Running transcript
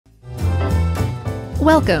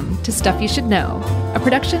Welcome to Stuff You Should Know, a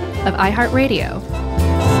production of iHeartRadio.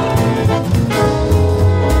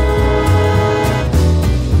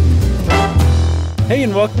 Hey,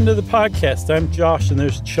 and welcome to the podcast. I'm Josh, and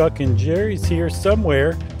there's Chuck and Jerry's here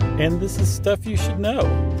somewhere, and this is Stuff You Should Know,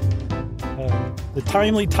 the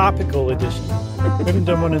timely topical edition. We haven't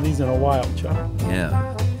done one of these in a while, Chuck.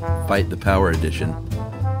 Yeah, Fight the Power edition.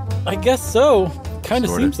 I guess so. Kind of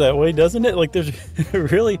seems that way, doesn't it? Like there's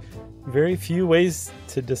really very few ways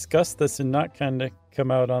to discuss this and not kind of come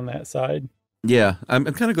out on that side. Yeah, I'm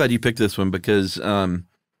kind of glad you picked this one because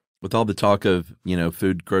with all the talk of,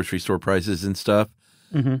 food, grocery store prices and stuff,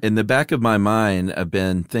 in the back of my mind, I've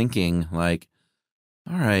been thinking like,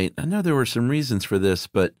 all right, I know there were some reasons for this,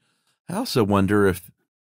 but I also wonder if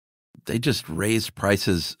they just raised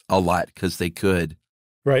prices a lot because they could.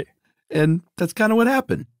 Right. And that's kind of what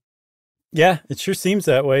happened. Yeah, it sure seems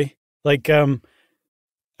that way. Like,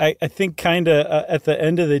 I think kind of at the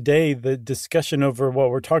end of the day, the discussion over what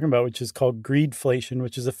we're talking about, which is called greedflation,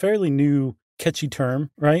 which is a fairly new, catchy term,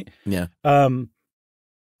 right? Yeah. The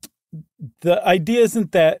idea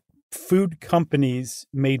isn't that food companies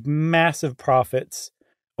made massive profits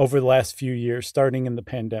over the last few years, starting in the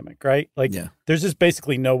pandemic, right? Like, there's just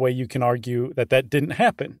basically no way you can argue that that didn't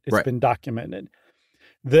happen. It's been documented.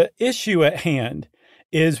 The issue at hand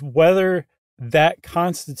is whether that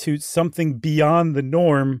constitutes something beyond the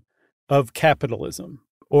norm of capitalism,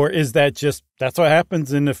 or is that just that's what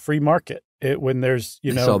happens in a free market when there's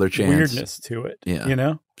weirdness to it.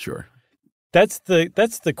 Sure. That's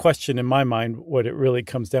the question in my mind. What it really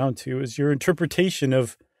comes down to is your interpretation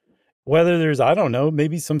of whether there's, I don't know,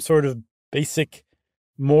 maybe some sort of basic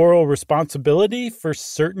moral responsibility for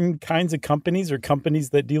certain kinds of companies or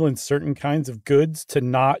companies that deal in certain kinds of goods to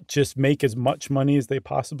not just make as much money as they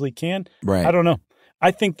possibly can. Right. I don't know.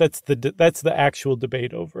 I think that's the actual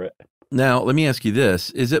debate over it. Now, let me ask you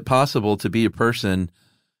this. Is it possible to be a person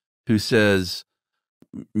who says,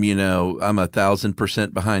 I'm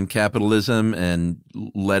 1,000% behind capitalism and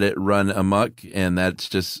let it run amok and that's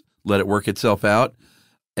just let it work itself out,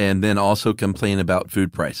 and then also complain about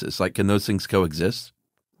food prices? Like, can those things coexist?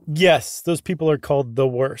 Yes, those people are called the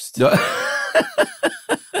worst. Okay.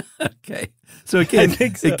 So it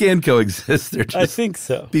can coexist. They're just I think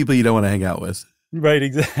so. People you don't want to hang out with. Right,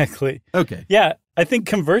 exactly. Okay. Yeah, I think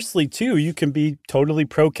conversely, too, you can be totally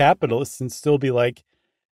pro-capitalist and still be like,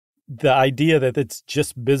 the idea that it's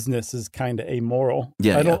just business is kind of amoral.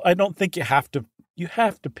 Yeah, I don't think you have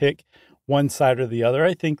to pick one side or the other.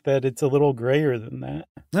 I think that it's a little grayer than that.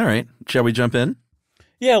 All right. Shall we jump in?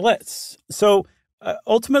 Yeah, let's. So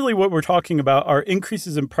ultimately what we're talking about are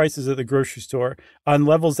increases in prices at the grocery store on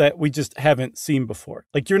levels that we just haven't seen before.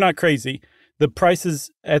 Like, you're not crazy. The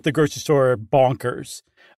prices at the grocery store are bonkers.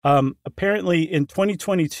 Apparently in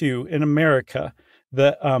 2022 in America,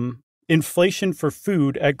 the inflation for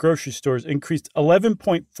food at grocery stores increased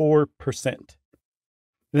 11.4%.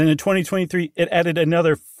 Then in 2023, it added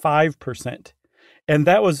another 5%. And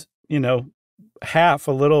that was, half,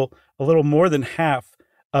 a little more than half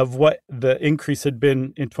of what the increase had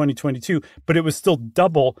been in 2022, but it was still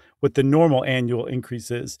double what the normal annual increase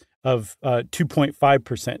is of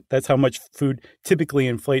 2.5%. That's how much food typically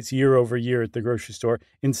inflates year over year at the grocery store.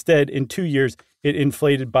 Instead, in 2 years, it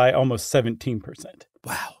inflated by almost 17%.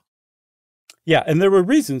 Wow. Yeah, and there were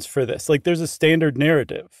reasons for this. Like, there's a standard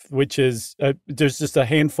narrative, which is there's just a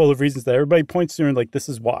handful of reasons that everybody points to and like, this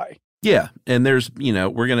is why. Yeah, and there's,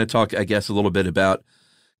 we're going to talk, I guess, a little bit about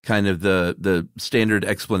kind of the standard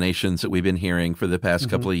explanations that we've been hearing for the past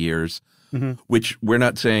couple of years, which we're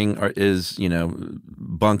not saying is,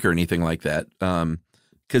 bunk or anything like that.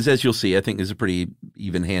 Because as you'll see, I think this is a pretty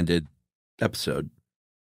even-handed episode.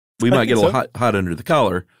 We might get a little hot under the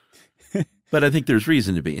collar, but I think there's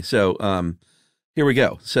reason to be. So here we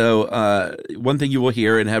go. So one thing you will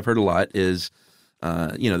hear and have heard a lot is,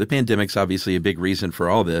 the pandemic's obviously a big reason for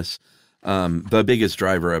all this. The biggest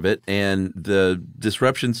driver of it, and the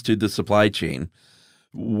disruptions to the supply chain,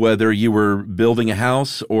 whether you were building a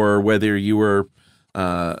house or whether you were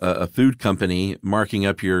a food company marking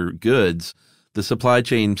up your goods, the supply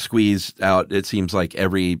chain squeezed out, it seems like,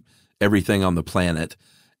 everything on the planet.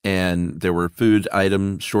 And there were food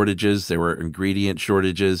item shortages, there were ingredient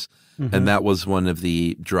shortages, and that was one of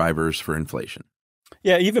the drivers for inflation.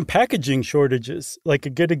 Yeah, even packaging shortages. Like, a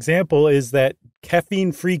good example is that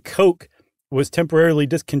caffeine-free Coke was temporarily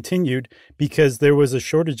discontinued because there was a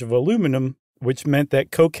shortage of aluminum, which meant that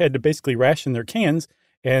Coke had to basically ration their cans,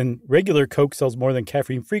 and regular Coke sells more than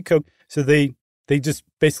caffeine-free Coke. So they just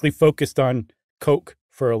basically focused on Coke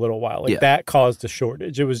for a little while. Like Yeah. that caused a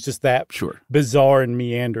shortage. It was just that Sure. bizarre and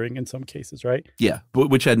meandering in some cases, right? Yeah,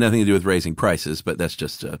 which had nothing to do with raising prices, but that's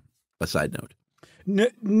just a side note.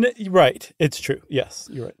 Right. It's true. Yes,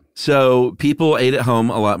 you're right. So people ate at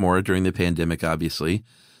home a lot more during the pandemic, obviously.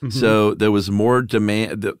 So there was more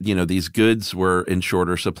demand. These goods were in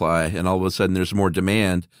shorter supply, and all of a sudden there's more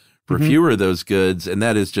demand for fewer of those goods. And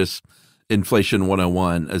that is just inflation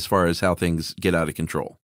 101 as far as how things get out of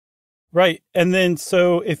control. Right. And then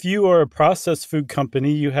so if you are a processed food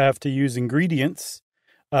company, you have to use ingredients.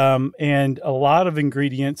 And a lot of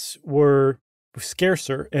ingredients were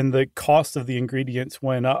scarcer and the cost of the ingredients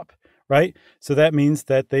went up. Right. So that means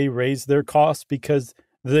that they raised their costs because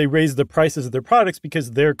they raised the prices of their products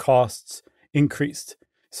because their costs increased.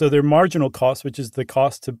 So their marginal cost, which is the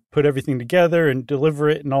cost to put everything together and deliver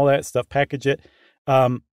it and all that stuff, package it,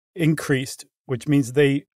 increased, which means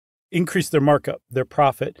they increased their markup, their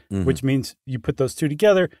profit, which means you put those two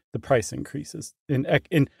together, the price increases in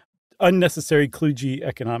unnecessary kludgy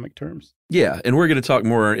economic terms. Yeah, and we're going to talk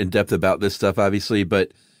more in depth about this stuff, obviously,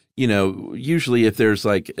 but usually if there's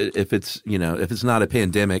if it's not a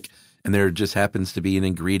pandemic and there just happens to be an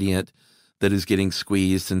ingredient that is getting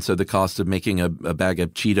squeezed, and so the cost of making a bag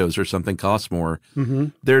of Cheetos or something costs more,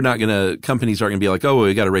 companies aren't going to be like, oh, well,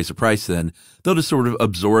 we got to raise the price then. They'll just sort of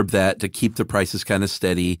absorb that to keep the prices kind of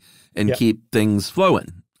steady and keep things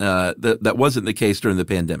flowing. That wasn't the case during the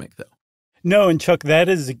pandemic, though. No, and Chuck, that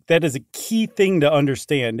is a key thing to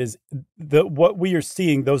understand is what we are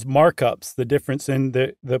seeing, those markups, the difference in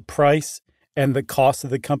the price and the cost of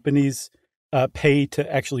the companies pay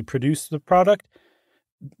to actually produce the product.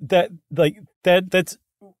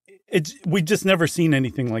 We've just never seen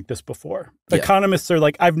anything like this before. Yeah. Economists are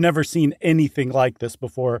like, I've never seen anything like this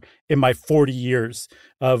before in my 40 years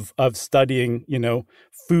of studying,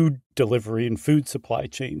 food delivery and food supply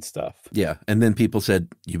chain stuff. Yeah. And then people said,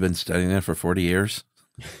 you've been studying that for 40 years?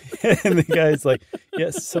 And the guy's like,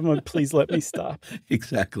 yes, someone please let me stop.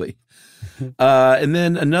 Exactly. And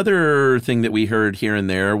then another thing that we heard here and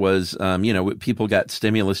there was, people got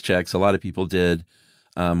stimulus checks. A lot of people did.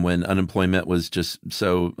 When unemployment was just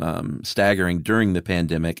so staggering during the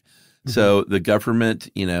pandemic. So the government,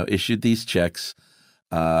 issued these checks.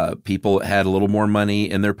 People had a little more money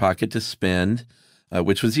in their pocket to spend,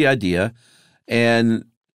 which was the idea. And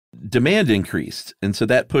demand increased. And so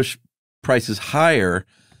that pushed prices higher.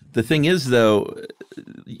 The thing is, though,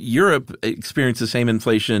 Europe experienced the same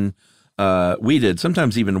inflation we did,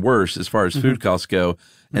 sometimes even worse as far as food costs go.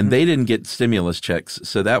 And they didn't get stimulus checks.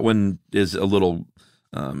 So that one is a little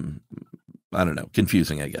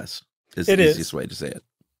confusing, I guess, is the easiest way to say it.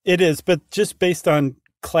 It is, but just based on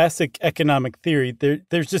classic economic theory,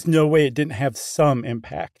 there's just no way it didn't have some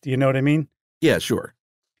impact. You know what I mean? Yeah, sure.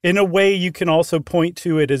 In a way, you can also point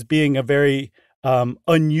to it as being a very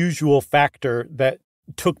unusual factor that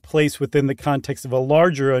took place within the context of a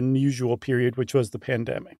larger unusual period, which was the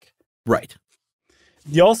pandemic. Right.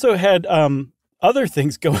 You also had other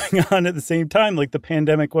things going on at the same time, like the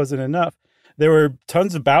pandemic wasn't enough. There were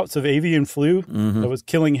tons of bouts of avian flu that was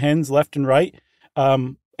killing hens left and right.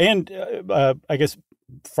 And I guess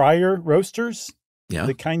fryer roasters,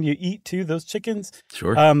 the kind you eat too, those chickens.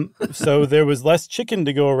 Sure. So there was less chicken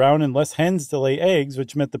to go around and less hens to lay eggs,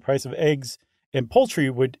 which meant the price of eggs and poultry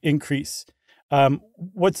would increase.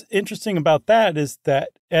 What's interesting about that is that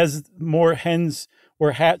as more hens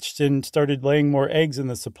were hatched and started laying more eggs and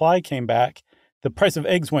the supply came back, the price of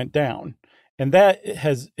eggs went down. And that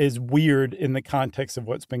is weird in the context of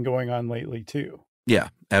what's been going on lately, too. Yeah,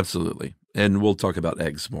 absolutely. And we'll talk about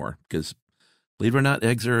eggs more because, believe it or not,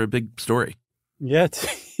 eggs are a big story. Yeah, it's a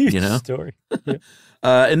huge story. Yeah.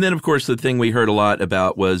 And then, of course, the thing we heard a lot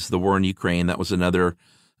about was the war in Ukraine. That was another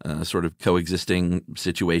sort of coexisting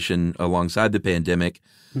situation alongside the pandemic,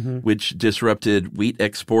 which disrupted wheat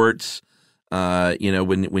exports.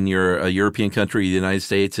 When you're a European country, the United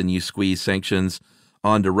States, and you squeeze sanctions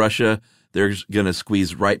onto Russia, they're going to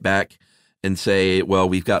squeeze right back and say, well,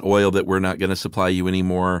 we've got oil that we're not going to supply you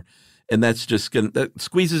anymore. And that's just that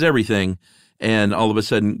squeezes everything. And all of a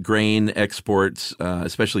sudden, grain exports,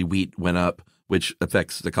 especially wheat, went up, which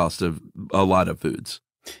affects the cost of a lot of foods.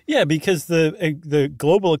 Yeah, because the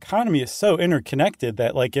global economy is so interconnected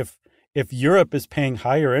that, like, if Europe is paying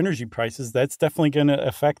higher energy prices, that's definitely going to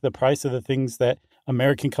affect the price of the things that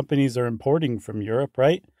American companies are importing from Europe,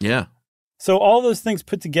 right? Yeah. So all those things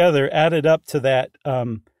put together added up to that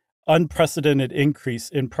unprecedented increase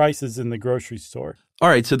in prices in the grocery store. All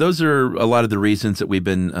right. So those are a lot of the reasons that we've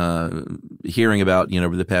been hearing about,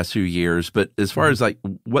 over the past few years. But as far as like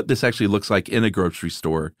what this actually looks like in a grocery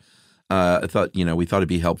store, I thought, we thought it'd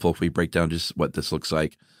be helpful if we break down just what this looks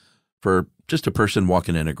like for just a person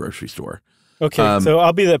walking in a grocery store. Okay, so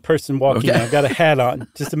I'll be that person walking in. I've got a hat on.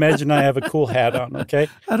 Just imagine I have a cool hat on, okay?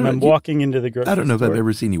 And I'm walking into the grocery store. I don't know if I've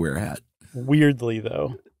ever seen you wear a hat. Weirdly,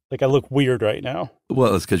 though. Like, I look weird right now.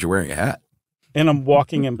 Well, it's because you're wearing a hat. And I'm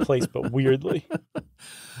walking in place, but weirdly.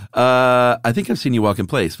 I think I've seen you walk in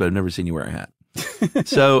place, but I've never seen you wear a hat.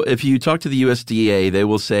 So if you talk to the USDA, they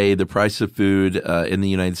will say the price of food in the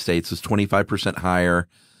United States was 25% higher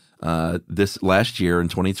this last year in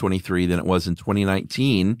 2023 than it was in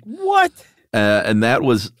 2019. What? And that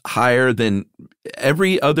was higher than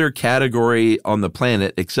every other category on the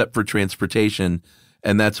planet except for transportation.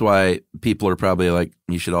 And that's why people are probably like,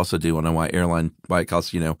 you should also do one on why it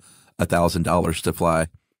costs, $1,000 to fly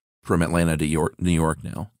from Atlanta to New York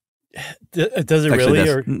now. Does it Actually,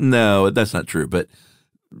 really? No, that's not true. But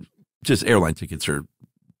just airline tickets are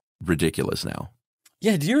ridiculous now.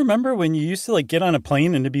 Yeah. Do you remember when you used to like get on a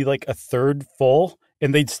plane and it'd be like a third full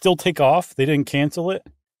and they'd still take off? They didn't cancel it?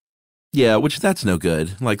 Yeah, which that's no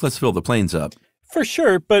good. Like, let's fill the planes up. For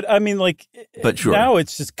sure. But I mean, like, but sure. Now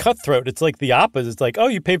it's just cutthroat. It's like the opposite. It's like, oh,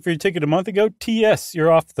 you paid for your ticket a month ago? TS,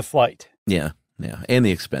 you're off the flight. Yeah. And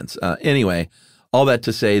the expense. Anyway, all that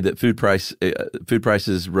to say that food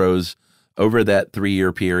prices rose over that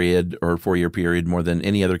 3-year period or 4-year period more than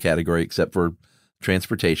any other category except for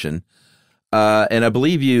transportation. And I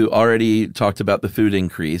believe you already talked about the food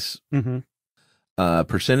increase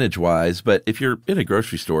percentage-wise. But if you're in a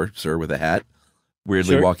grocery store, sir, with a hat,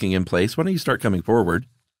 weirdly walking in place, why don't you start coming forward?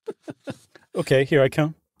 Okay, here I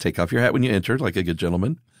come. Take off your hat when you enter, like a good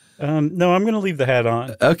gentleman. No, I'm going to leave the hat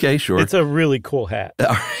on. Okay, sure. It's a really cool hat. All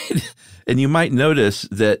right. And you might notice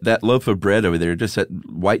that loaf of bread over there, just that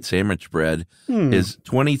white sandwich bread, is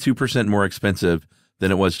 22% more expensive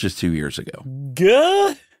than it was just 2 years ago.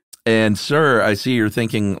 Good. And, sir, I see you're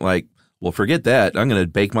thinking like, well, forget that. I'm going to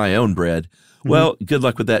bake my own bread. Well, good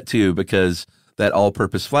luck with that, too, because that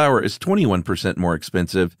all-purpose flour is 21% more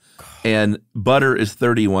expensive and butter is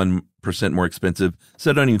 31% more expensive.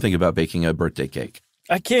 So don't even think about baking a birthday cake.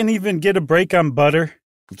 I can't even get a break on butter.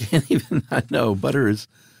 I know. Butter is,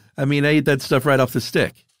 I ate that stuff right off the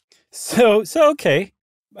stick. So okay.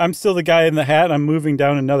 I'm still the guy in the hat. I'm moving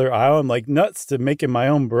down another aisle. I'm like nuts to making my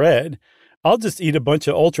own bread. I'll just eat a bunch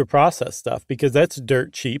of ultra-processed stuff because that's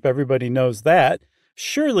dirt cheap. Everybody knows that.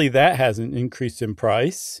 Surely that hasn't increased in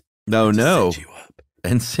price. No. Set you up.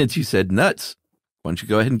 And since you said nuts, why don't you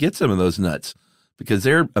go ahead and get some of those nuts? Because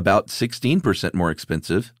they're about 16% more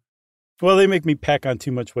expensive. Well, they make me pack on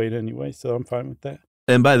too much weight anyway, so I'm fine with that.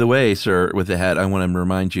 And by the way, sir, with the hat, I want to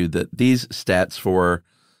remind you that these stats for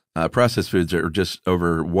processed foods are just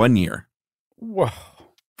over 1 year. Whoa.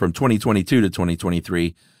 From 2022 to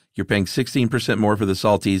 2023, you're paying 16% more for the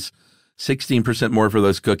salties, 16% more for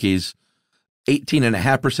those cookies,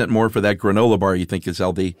 18.5% more for that granola bar you think is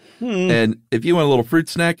healthy. And if you want a little fruit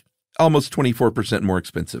snack, almost 24% more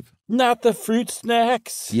expensive. Not the fruit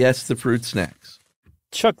snacks. Yes, the fruit snacks.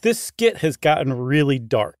 Chuck, this skit has gotten really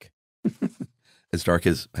dark. As dark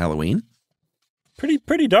as Halloween?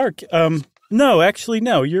 Pretty dark. No, actually,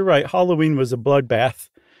 no. You're right. Halloween was a bloodbath,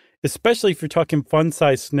 especially if you're talking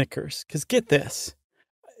fun-sized Snickers. Because get this.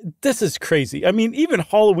 This is crazy. Even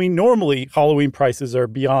normally Halloween prices are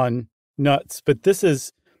beyond nuts, but this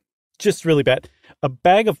is just really bad. A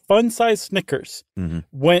bag of fun-sized Snickers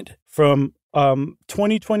went from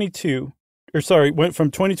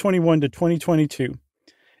 2021 to 2022.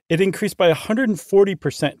 It increased by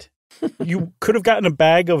 140%. You could have gotten a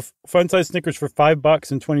bag of fun-sized Snickers for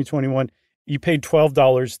 $5 in 2021. You paid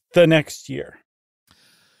 $12 the next year.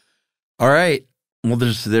 All right. Well,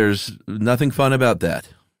 there's nothing fun about that.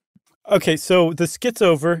 Okay, so the skit's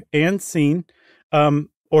over and scene,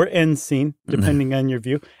 or end scene, depending on your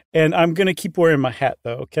view. And I'm going to keep wearing my hat,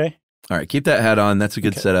 though, okay? All right, keep that hat on. That's a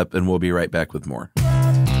good setup, and we'll be right back with more.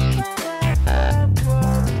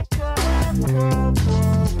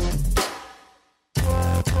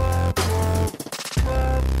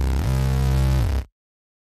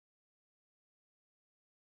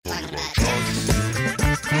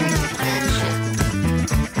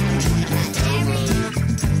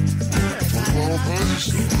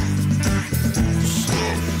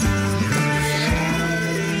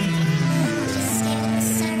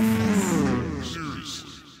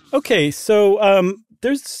 Okay, so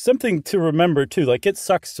there's something to remember, too. Like, it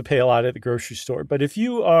sucks to pay a lot at the grocery store. But if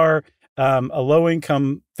you are a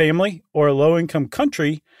low-income family or a low-income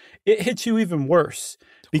country, it hits you even worse.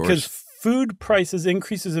 Because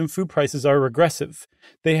increases in food prices are regressive.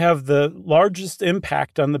 They have the largest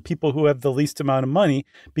impact on the people who have the least amount of money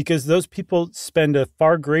because those people spend a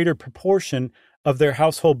far greater proportion of their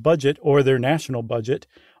household budget or their national budget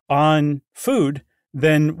on food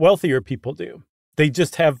than wealthier people do. They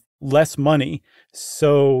just have less money,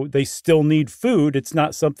 so they still need food. It's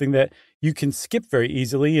not something that you can skip very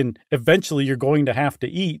easily, and eventually you're going to have to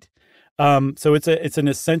eat. So it's an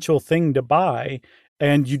essential thing to buy,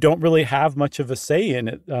 and you don't really have much of a say in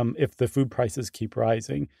it if the food prices keep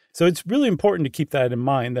rising. So it's really important to keep that in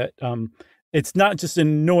mind, that it's not just an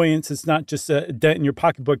annoyance. It's not just a dent in your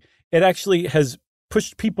pocketbook. It actually has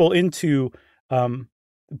pushed people into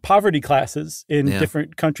poverty classes in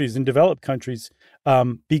different countries, in developed countries,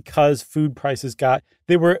 because food prices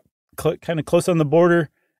they were kind of close on the border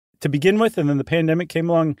to begin with, and then the pandemic came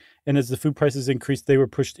along, and as the food prices increased, they were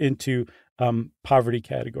pushed into poverty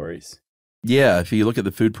categories. Yeah, if you look at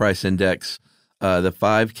the food price index, the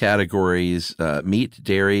 5 categories, meat,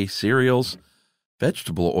 dairy, cereals,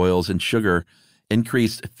 vegetable oils, and sugar,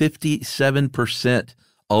 increased 57%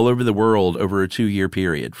 all over the world over a 2-year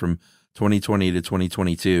period from 2020 to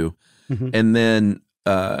 2022. Mm-hmm. And then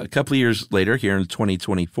a couple of years later, here in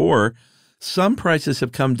 2024, some prices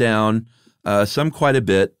have come down, some quite a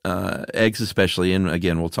bit, eggs especially. And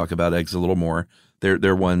again, we'll talk about eggs a little more.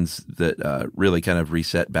 They're ones that really kind of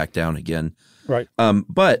reset back down again. Right.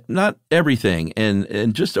 But not everything.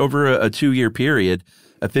 And just over a 2-year period,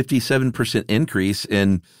 a 57% increase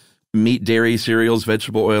in meat, dairy, cereals,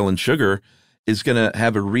 vegetable oil, and sugar is going to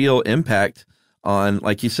have a real impact on,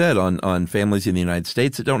 like you said, on families in the United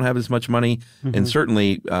States that don't have as much money, mm-hmm. and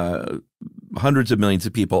certainly hundreds of millions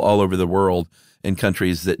of people all over the world in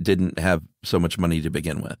countries that didn't have so much money to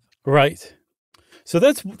begin with. Right. So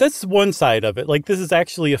that's one side of it. Like, this is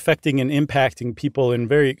actually affecting and impacting people in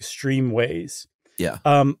very extreme ways. Yeah.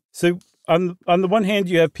 So on the one hand,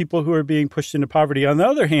 you have people who are being pushed into poverty. On the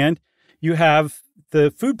other hand, you have the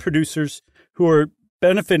food producers who are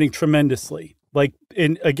benefiting tremendously. Like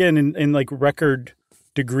in like record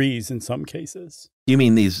degrees in some cases. You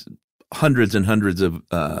mean these hundreds and hundreds of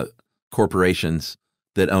corporations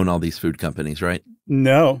that own all these food companies, right?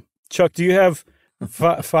 No. Chuck, do you have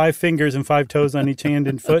 5 fingers and 5 toes on each hand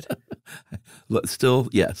and foot? Still,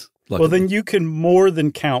 yes. Luckily. Well, then you can more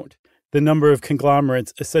than count the number of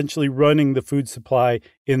conglomerates essentially running the food supply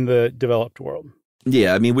in the developed world.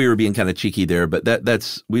 Yeah, I mean, we were being kind of cheeky there, but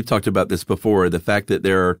that's we've talked about this before, the fact that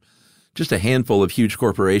there are just a handful of huge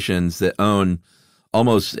corporations that own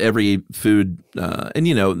almost every food. And,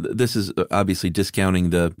 this is obviously discounting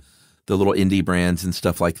the little indie brands and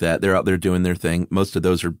stuff like that. They're out there doing their thing. Most of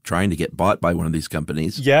those are trying to get bought by one of these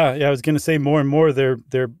companies. Yeah. I was going to say more and more they're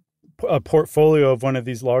a portfolio of one of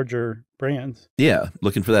these larger brands. Yeah.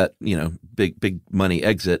 Looking for that, big money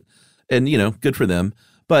exit. And, good for them.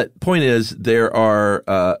 But point is, there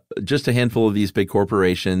are just a handful of these big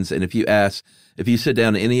corporations. And if you sit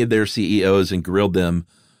down to any of their CEOs and grilled them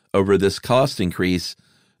over this cost increase,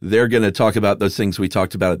 they're going to talk about those things we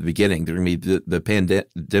talked about at the beginning. They're going to be the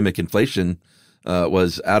pandemic inflation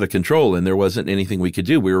was out of control, and there wasn't anything we could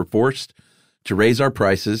do. We were forced to raise our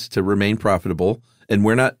prices to remain profitable. And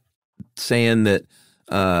we're not saying that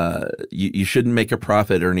you shouldn't make a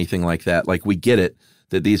profit or anything like that. Like, we get it,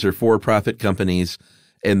 that these are for-profit companies,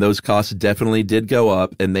 and those costs definitely did go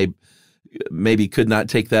up, and they maybe could not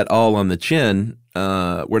take that all on the chin.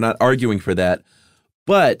 We're not arguing for that.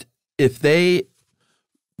 But if they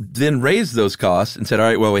then raised those costs and said, all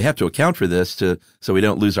right, well, we have to account for this so we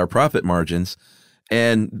don't lose our profit margins,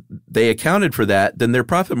 and they accounted for that, then their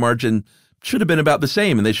profit margin should have been about the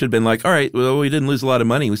same. And they should have been like, all right, well, we didn't lose a lot of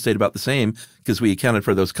money. We stayed about the same because we accounted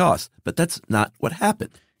for those costs. But that's not what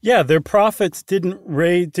happened. Yeah, their profits didn't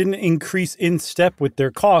increase in step with their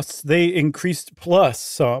costs. They increased plus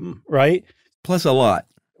some, right? Plus a lot.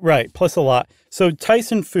 Right, plus a lot. So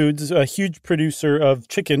Tyson Foods is a huge producer of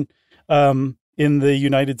chicken in the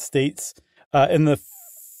United States. In the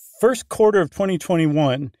first quarter of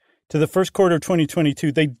 2021 to the first quarter of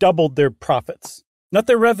 2022, they doubled their profits. Not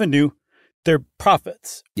their revenue, their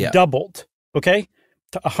profits. Yeah. Doubled, okay?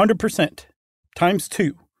 100% times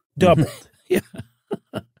 2, doubled. Yeah.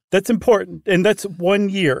 That's important. And that's 1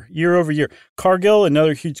 year over year. Cargill,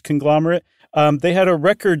 another huge conglomerate, they had a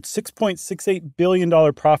record $6.68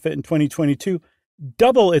 billion profit in 2022,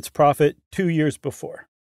 double its profit 2 years before.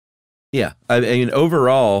 Yeah. I mean,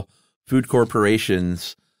 overall, food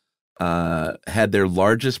corporations had their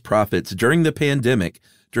largest profits during the pandemic,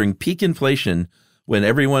 during peak inflation, when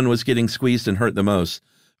everyone was getting squeezed and hurt the most.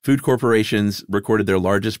 Food corporations recorded their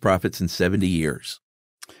largest profits in 70 years.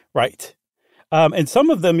 Right. And some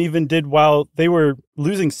of them even did while they were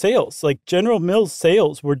losing sales. Like General Mills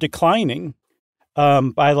sales were declining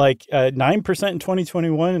by like 9% in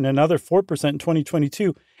 2021 and another 4% in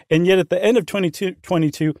 2022. And yet at the end of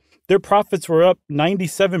 2022, their profits were up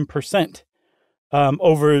 97%.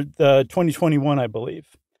 over the 2021, I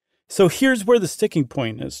believe. So here's where the sticking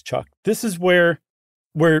point is, Chuck. This is where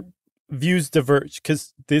views diverge,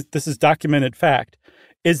 because this is documented fact.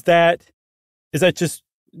 Is that just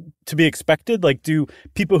to be expected? Like, do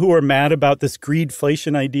people who are mad about this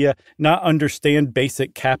greedflation idea not understand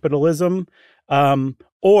basic capitalism?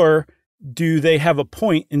 Or do they have a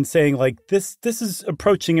point in saying, like, this is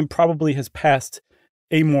approaching and probably has passed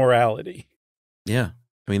amorality? Yeah.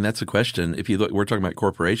 I mean, that's a question. If you look, we're talking about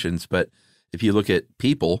corporations, but if you look at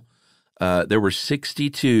people, there were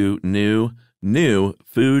 62 new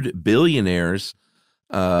food billionaires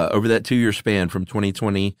over that 2-year span from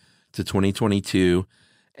 2020 to 2022.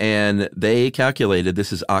 And they calculated,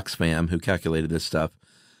 this is Oxfam who calculated this stuff,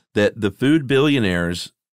 that the food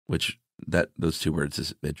billionaires, which those two words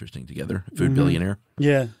is interesting together, food billionaire.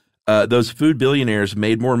 Yeah. Those food billionaires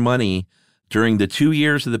made more money during the 2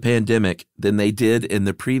 years of the pandemic than they did in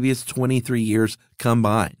the previous 23 years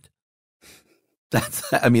combined.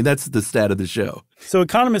 That's the stat of the show. So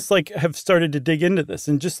economists have started to dig into this,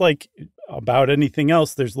 and just like about anything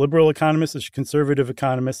else, there's liberal economists, there's conservative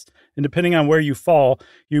economists, and depending on where you fall,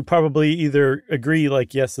 you probably either agree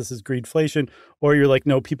like, yes, this is greedflation, or you're like,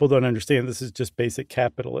 no, people don't understand. This is just basic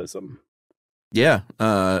capitalism. Yeah.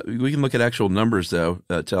 We can look at actual numbers though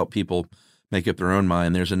to help people make up their own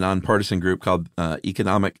mind. There's a nonpartisan group called the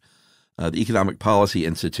Economic Policy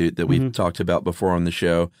Institute that we've talked about before on the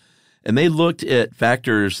show. And they looked at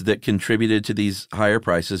factors that contributed to these higher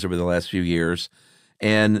prices over the last few years.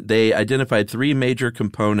 And they identified 3 major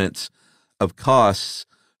components of costs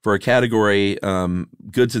for a category,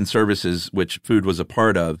 goods and services, which food was a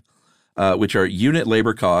part of, which are unit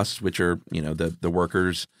labor costs, which are, the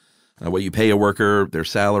workers, what you pay a worker, their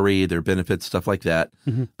salary, their benefits, stuff like that.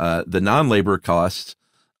 The non-labor costs,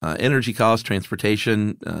 energy costs,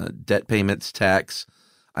 transportation, debt payments, tax.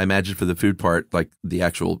 I imagine for the food part, like the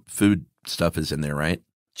actual food stuff is in there, right?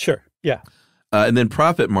 Sure. Yeah. And then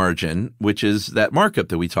profit margin, which is that markup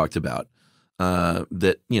that we talked about,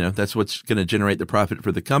 that's what's going to generate the profit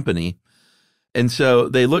for the company. And so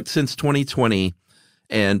they looked since 2020,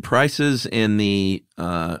 and prices in the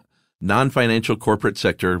non-financial corporate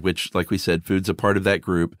sector, which, like we said, food's a part of that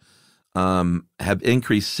group, have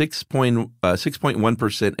increased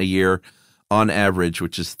 6.1% a year on average,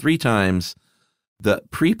 which is 3 times the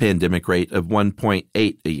pre-pandemic rate of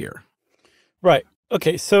 1.8 a year. Right.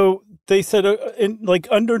 Okay. So they said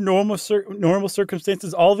under normal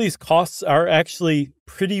circumstances, all these costs are actually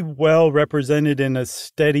pretty well represented in a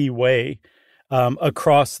steady way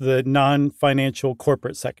across the non-financial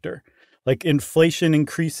corporate sector. Like inflation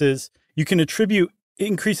increases, you can attribute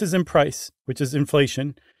increases in price, which is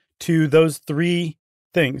inflation, to those 3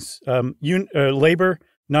 things, labor,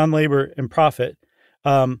 non-labor, and profit.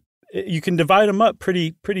 You can divide them up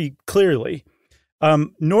pretty clearly.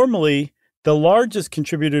 Normally, the largest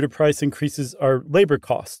contributor to price increases are labor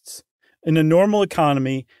costs. In a normal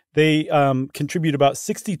economy, they contribute about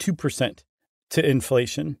 62% to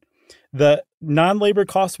inflation. The non-labor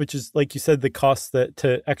costs, which is, like you said, the costs that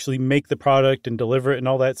to actually make the product and deliver it and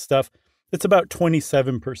all that stuff, it's about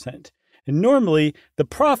 27%. And normally, the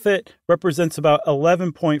profit represents about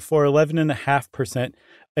 11.5%.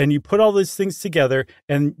 And you put all these things together,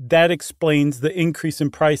 and that explains the increase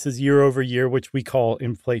in prices year over year, which we call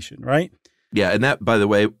inflation, right? Yeah, and that, by the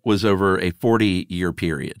way, was over a 40-year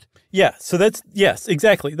period. Yeah, so yes,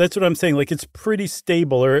 exactly. That's what I'm saying. Like, it's pretty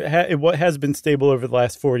stable, or what has been stable over the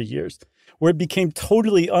last 40 years, where it became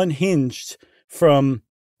totally unhinged from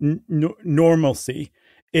normalcy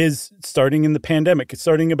is starting in the pandemic. It's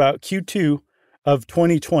starting about Q2 of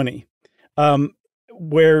 2020,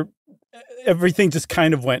 where everything just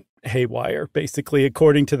kind of went haywire, basically,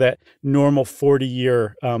 according to that normal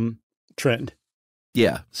 40-year trend.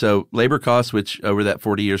 Yeah. So labor costs, which over that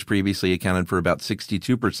 40 years previously accounted for about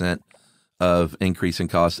 62% of increase in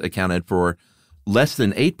costs, accounted for less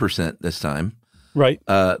than 8% this time. Right.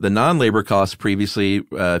 The non-labor costs previously,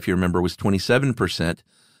 if you remember, was 27%.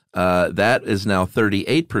 That is now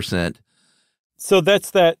 38%. So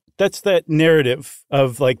that's that narrative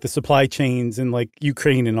of like the supply chains and like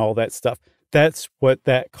Ukraine and all that stuff. That's what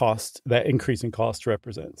that increase in cost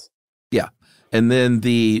represents. Yeah. And then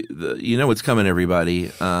the what's coming, everybody,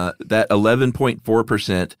 that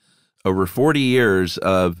 11.4% over 40 years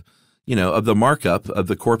of the markup of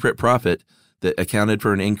the corporate profit that accounted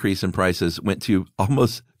for an increase in prices went to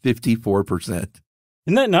almost 54%.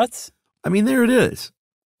 Isn't that nuts? I mean, there it is.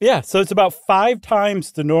 Yeah. So it's about 5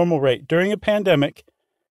 times the normal rate. During a pandemic,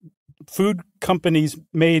 food companies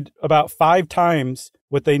made about 5 times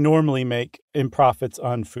what they normally make in profits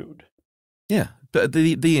on food. Yeah. But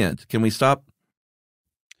the end. Can we stop?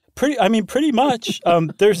 Pretty much.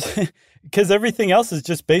 There's because everything else is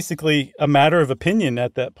just basically a matter of opinion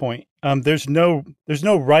at that point. There's no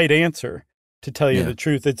right answer, to tell you the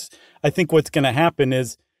truth. I think what's going to happen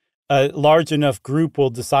is a large enough group will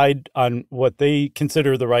decide on what they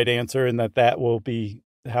consider the right answer, and that will be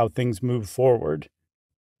how things move forward.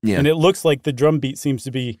 Yeah. And it looks like the drumbeat seems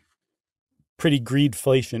to be pretty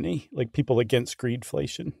greedflation-y, like people against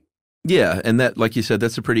greedflation. Yeah, and that, like you said,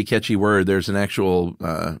 that's a pretty catchy word. There's an actual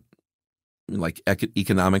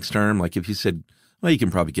economics term. Like if you said, well, you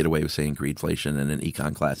can probably get away with saying greedflation in an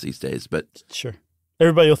econ class these days, but sure,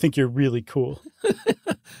 everybody will think you're really cool.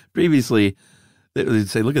 Previously, they'd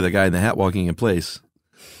say, "Look at the guy in the hat walking in place,"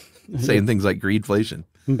 saying things like greedflation.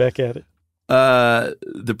 I'm back at it.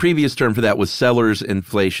 The previous term for that was seller's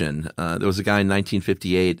inflation. There was a guy in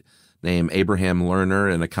 1958 named Abraham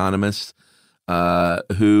Lerner, an economist,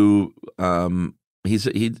 who he's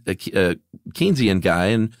a Keynesian guy,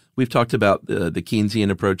 and we've talked about the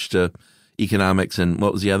Keynesian approach to economics. And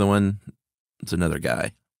what was the other one? It's another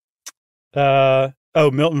guy.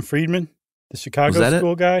 Milton Friedman, the Chicago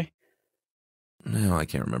school guy. No, I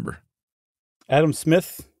can't remember. Adam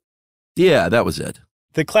Smith. Yeah, that was it.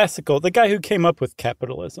 The guy who came up with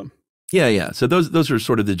capitalism. Yeah. So those are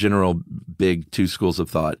sort of the general big two schools of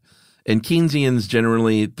thought. And Keynesians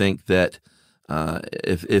generally think that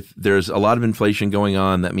if there's a lot of inflation going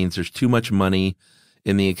on, that means there's too much money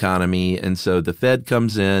in the economy. And so the Fed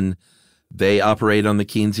comes in, they operate on the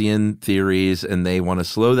Keynesian theories, and they want to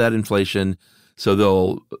slow that inflation. So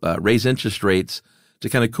they'll raise interest rates to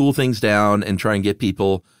kind of cool things down and try and get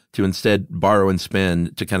people to instead borrow and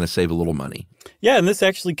spend to kind of save a little money. Yeah, and this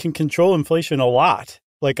actually can control inflation a lot.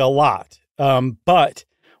 But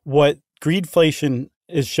what greedflation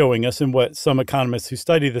is showing us, and what some economists who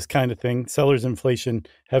study this kind of thing, seller's inflation,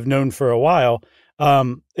 have known for a while,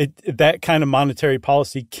 that kind of monetary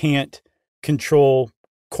policy can't control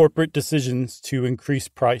corporate decisions to increase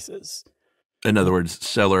prices. In other words,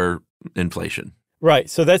 seller inflation. Right.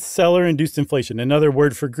 So that's seller-induced inflation, another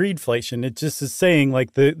word for greedflation. It just is saying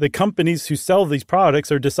like the companies who sell these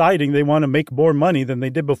products are deciding they want to make more money than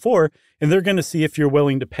they did before, and they're going to see if you're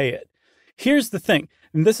willing to pay it. Here's the thing,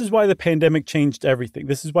 and this is why the pandemic changed everything.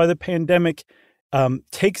 This is why the pandemic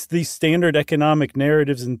takes these standard economic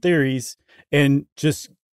narratives and theories and just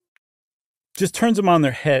turns them on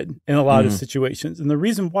their head in a lot of situations. And the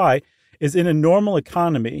reason why is in a normal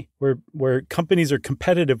economy where companies are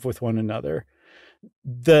competitive with one another,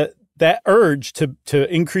 that urge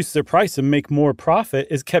to increase their price and make more profit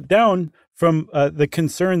is kept down from the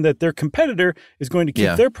concern that their competitor is going to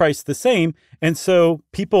keep their price the same. And so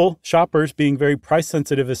shoppers being very price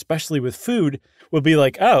sensitive, especially with food, will be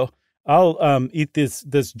like, oh, I'll eat this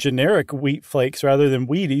generic wheat flakes rather than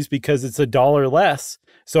Wheaties because it's $1 less.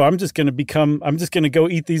 So I'm just going to go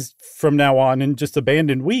eat these from now on and just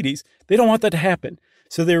abandon Wheaties. They don't want that to happen.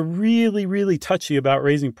 So they're really, really touchy about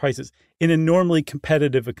raising prices in a normally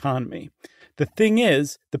competitive economy. The thing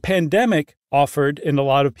is, the pandemic offered, in a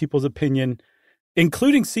lot of people's opinion,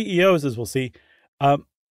 including CEOs, as we'll see, a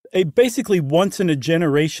basically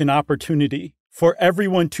once-in-a-generation opportunity for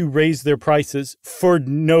everyone to raise their prices for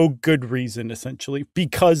no good reason, essentially,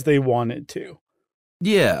 because they wanted to.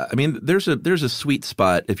 Yeah. I mean, there's a sweet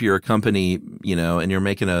spot if you're a company, and you're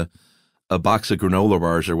making a box of granola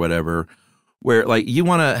bars or whatever, where like you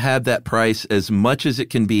want to have that price as much as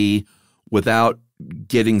it can be without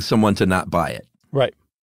getting someone to not buy it. Right.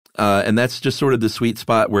 And that's just sort of the sweet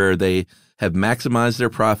spot where they have maximized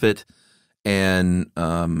their profit, and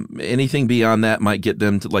anything beyond that might get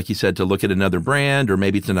them to, like you said, to look at another brand or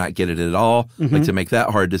maybe to not get it at all, like to make that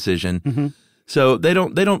hard decision. So they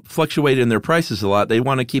don't fluctuate in their prices a lot. They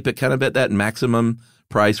want to keep it kind of at that maximum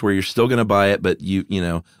price where you're still going to buy it, but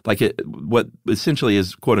what essentially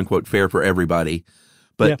is quote unquote fair for everybody.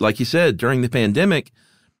 But like you said, during the pandemic,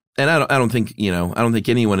 and I don't think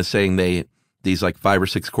anyone is saying these like 5 or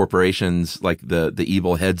 6 corporations, like the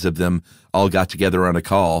evil heads of them, all got together on a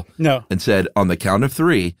call and said, on the count of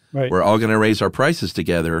 3, we're all going to raise our prices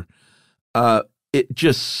together. It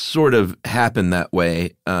just sort of happened that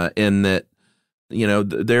way in that,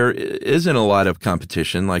 there isn't a lot of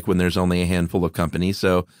competition, like when there's only a handful of companies.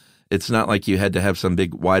 So it's not like you had to have some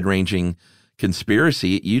big wide-ranging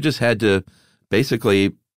conspiracy. You just had to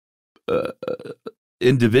basically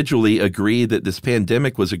individually agree that this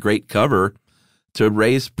pandemic was a great cover to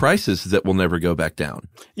raise prices that will never go back down.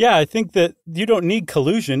 Yeah, I think that you don't need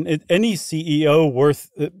collusion. Any CEO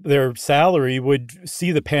worth their salary would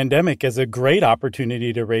see the pandemic as a great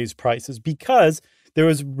opportunity to raise prices because there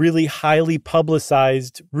was really highly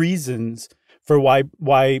publicized reasons for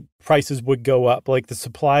why prices would go up, like the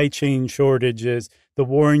supply chain shortages, the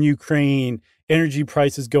war in Ukraine, energy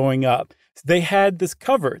prices going up. They had this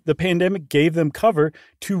cover. The pandemic gave them cover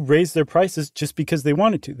to raise their prices just because they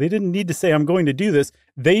wanted to. They didn't need to say, I'm going to do this.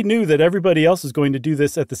 They knew that everybody else is going to do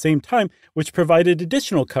this at the same time, which provided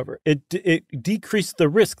additional cover. It decreased the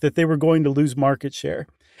risk that they were going to lose market share.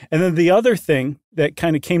 And then the other thing that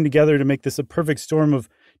kind of came together to make this a perfect storm of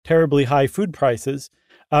terribly high food prices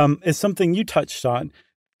is something you touched on.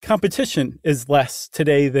 Competition is less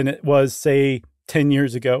today than it was, say, 10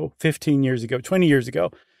 years ago, 15 years ago, 20 years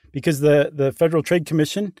ago, because the Federal Trade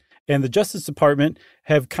Commission and the Justice Department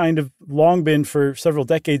have kind of long been, for several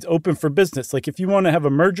decades, open for business. Like if you want to have a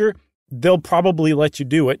merger, they'll probably let you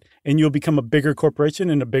do it, and you'll become a bigger corporation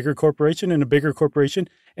and a bigger corporation and a bigger corporation.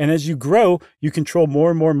 And as you grow, you control more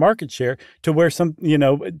and more market share to where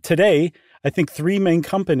today, I think 3 main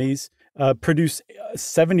companies produce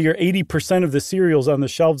 70 or 80% of the cereals on the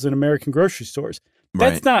shelves in American grocery stores.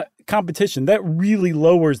 That's not competition. That really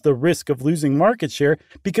lowers the risk of losing market share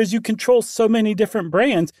because you control so many different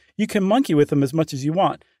brands. You can monkey with them as much as you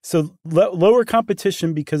want. So lower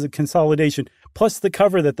competition because of consolidation, plus the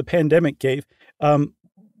cover that the pandemic gave,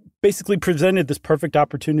 basically presented this perfect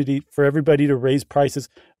opportunity for everybody to raise prices,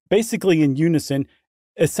 basically in unison,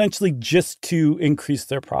 essentially just to increase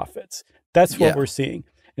their profits. That's what we're seeing.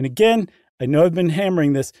 And again, I know I've been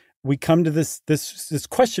hammering this. We come to this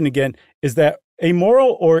question again: is that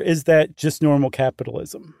amoral, or is that just normal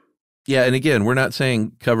capitalism? Yeah, and again, we're not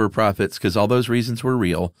saying cover profits because all those reasons were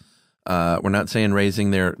real. We're not saying raising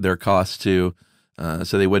their costs to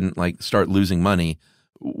so they wouldn't like start losing money.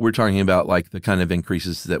 We're talking about like the kind of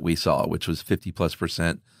increases that we saw, which was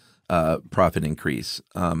 50+% profit increase.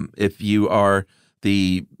 If you are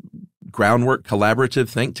the Groundwork Collaborative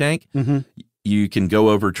think tank, you can go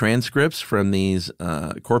over transcripts from these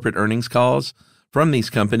corporate earnings calls from these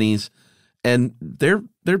companies. And they're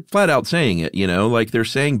flat out saying it, like they're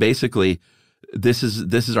saying basically this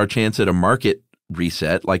is our chance at a market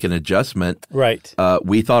reset, like an adjustment. Right.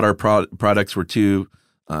 We thought our products were too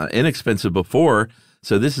inexpensive before,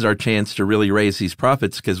 so this is our chance to really raise these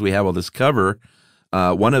profits because we have all this cover.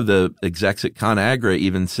 One of the execs at ConAgra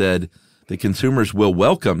even said the consumers will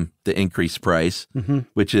welcome the increased price,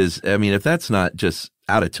 which is, I mean, if that's not just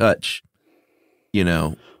out of touch,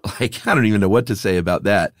 like I don't even know what to say about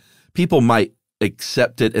that. People might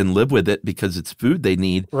accept it and live with it because it's food they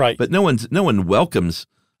need, right? But no one welcomes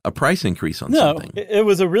a price increase on something. It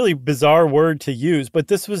was a really bizarre word to use, but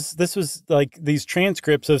this was like these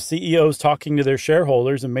transcripts of CEOs talking to their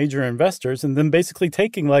shareholders and major investors, and then basically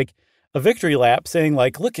taking like a victory lap, saying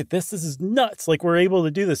like, "Look at this! This is nuts! Like we're able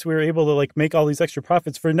to do this. We were able to like make all these extra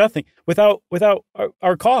profits for nothing without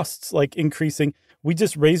our costs like increasing. We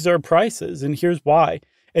just raised our prices, and here's why."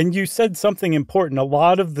 And you said something important. A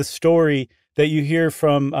lot of the story that you hear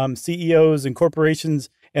from CEOs and corporations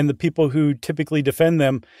and the people who typically defend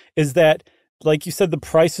them is that, like you said, the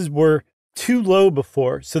prices were too low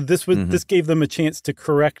before. So this gave them a chance to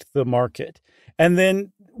correct the market. And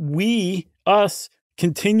then us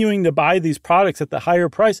continuing to buy these products at the higher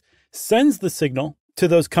price sends the signal to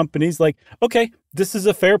those companies like, okay, this is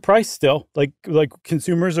a fair price still. Like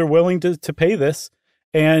consumers are willing to pay this.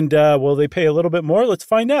 And will they pay a little bit more? Let's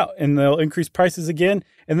find out. And they'll increase prices again.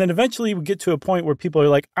 And then eventually we get to a point where people are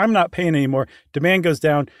like, I'm not paying anymore. Demand goes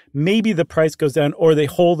down. Maybe the price goes down, or they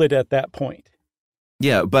hold it at that point.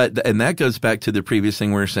 Yeah, and that goes back to the previous thing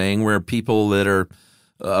we were saying, where people that are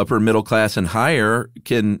upper middle class and higher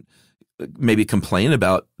can maybe complain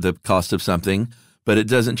about the cost of something, but it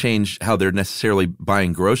doesn't change how they're necessarily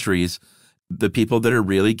buying groceries. The people that are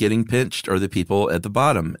really getting pinched are the people at the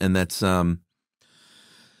bottom. And that's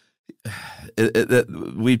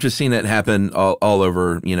we've just seen it happen all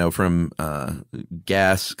over, from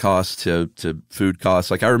gas costs to food costs.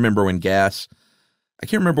 Like I remember when gas, I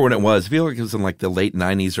can't remember when it was. I feel like it was in like the late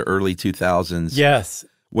 90s or early 2000s. Yes.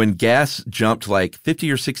 When gas jumped like 50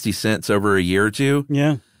 or 60 cents over a year or two.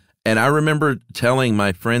 Yeah. And I remember telling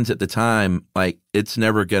my friends at the time, like, it's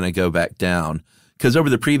never going to go back down. Because over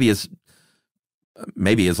the previous,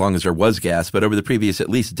 maybe as long as there was gas, but over the previous at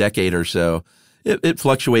least decade or so, it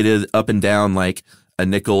fluctuated up and down like a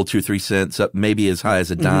nickel, 2-3 cents, up maybe as high as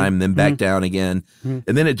a dime, then back down again. And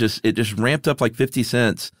then it just ramped up like 50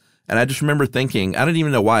 cents. And I just remember thinking, I don't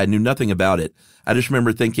even know why, I knew nothing about it. I just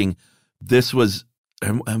remember thinking this was,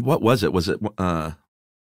 and what was it? Was it, was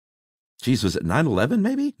it 9/11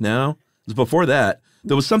 maybe? No, it was before that.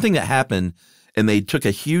 There was something that happened and they took a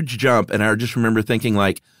huge jump. And I just remember thinking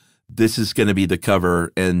like, this is going to be the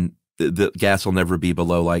cover and the gas will never be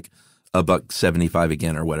below like $1.75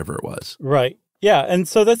 again or whatever it was. Right. Yeah. And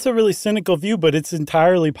so that's a really cynical view, but it's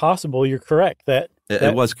entirely possible. You're correct that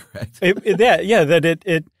It was correct.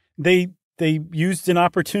 They used an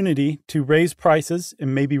opportunity to raise prices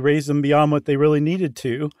and maybe raise them beyond what they really needed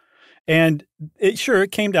to. And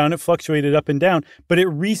it came down, it fluctuated up and down, but it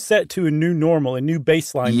reset to a new normal, a new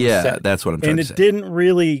baseline. Yeah, that's what I'm trying to say. And it didn't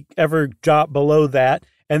really ever drop below that.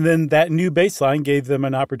 And then that new baseline gave them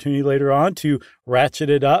an opportunity later on to ratchet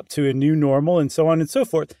it up to a new normal and so on and so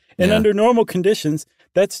forth. And under normal conditions,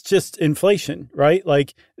 that's just inflation, right?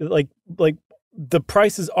 Like the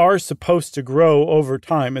prices are supposed to grow over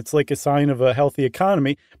time. It's like a sign of a healthy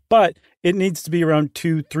economy, but it needs to be around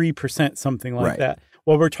 2-3%, something like that.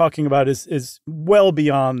 What we're talking about is well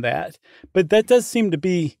beyond that. But that does seem to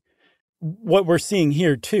be what we're seeing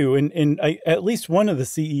here too. And at least one of the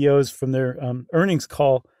CEOs from their earnings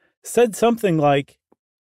call said something like,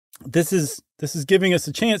 this is giving us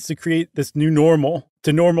a chance to create this new normal,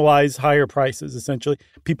 to normalize higher prices, essentially.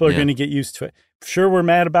 People are going to get used to it. Sure, we're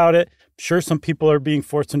mad about it. Sure, some people are being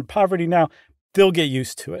forced into poverty now. They'll get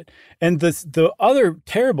used to it. And the other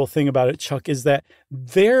terrible thing about it, Chuck, is that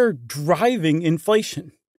they're driving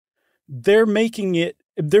inflation. They're making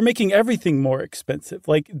everything more expensive.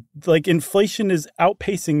 Like inflation is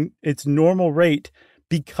outpacing its normal rate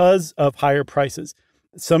because of higher prices.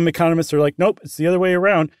 Some economists are like, nope, it's the other way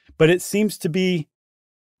around. But it seems to be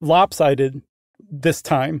lopsided this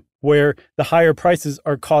time, where the higher prices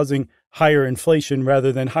are causing higher inflation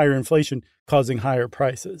rather than higher inflation causing higher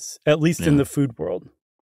prices, at least in the food world.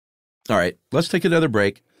 All right, let's take another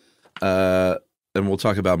break, and we'll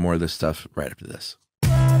talk about more of this stuff right after this.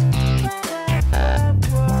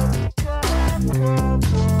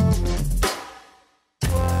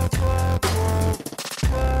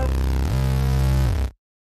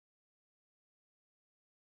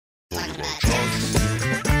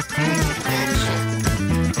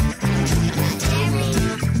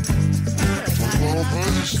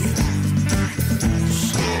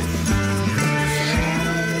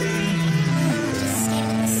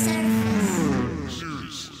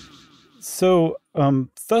 So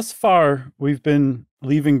thus far, we've been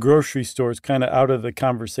leaving grocery stores kind of out of the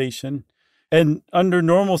conversation. And under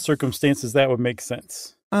normal circumstances, that would make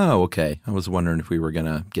sense. Oh, okay. I was wondering if we were going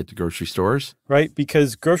to get to grocery stores. Right,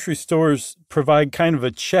 because grocery stores provide kind of a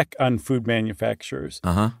check on food manufacturers.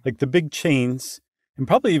 Like the big chains, and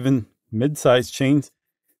probably even mid-sized chains,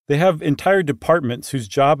 they have entire departments whose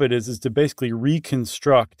job it is to basically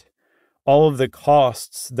reconstruct all of the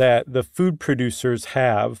costs that the food producers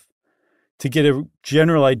have to get a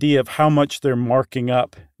general idea of how much they're marking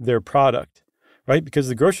up their product, right? Because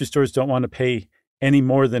the grocery stores don't want to pay any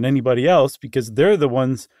more than anybody else because they're the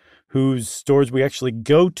ones whose stores we actually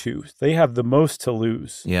go to. They have the most to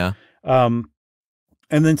lose. Yeah. And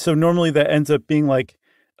then so normally that ends up being like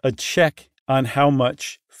a check on how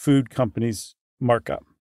much food companies mark up.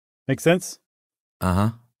 Make sense?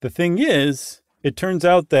 The thing is, it turns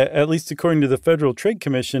out that, at least according to the Federal Trade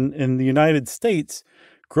Commission in the United States,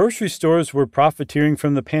 grocery stores were profiteering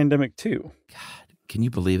from the pandemic too. God, can you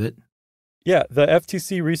believe it? Yeah, the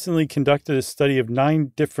FTC recently conducted a study of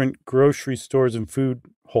 9 different grocery stores and food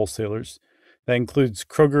wholesalers. That includes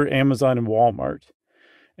Kroger, Amazon, and Walmart.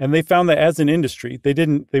 And they found that as an industry,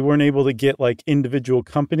 they weren't able to get like individual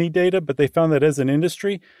company data, but they found that as an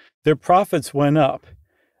industry, their profits went up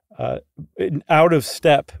out of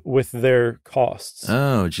step with their costs.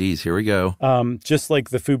 Oh, geez, here we go. Just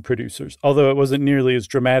like the food producers, although it wasn't nearly as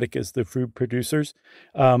dramatic as the food producers.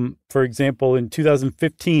 For example, in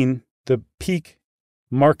 2015, the peak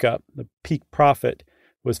markup, the peak profit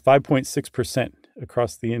was 5.6%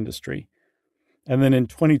 across the industry. And then in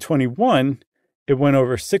 2021, it went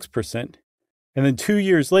over 6%. And then 2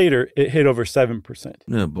 years later, it hit over 7%.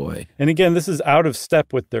 Oh, boy. And again, this is out of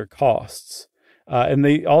step with their costs. And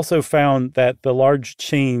they also found that the large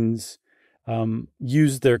chains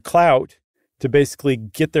used their clout to basically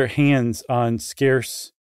get their hands on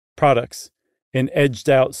scarce products and edged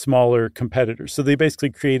out smaller competitors. So they basically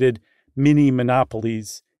created mini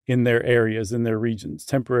monopolies in their areas, in their regions,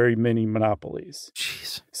 temporary mini monopolies.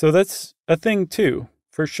 Jeez. So that's a thing too,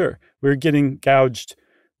 for sure. We're getting gouged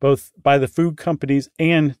both by the food companies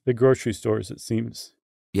and the grocery stores, it seems.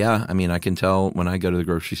 Yeah, I mean, I can tell when I go to the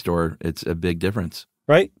grocery store, it's a big difference.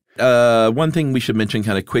 Right. One thing we should mention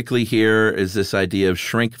kind of quickly here is this idea of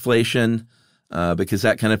shrinkflation, because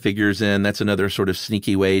that kind of figures in. That's another sort of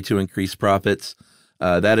sneaky way to increase profits.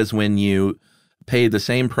 That is when you pay the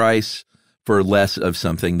same price for less of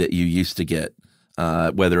something that you used to get,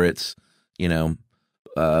 whether it's,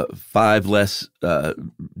 5 less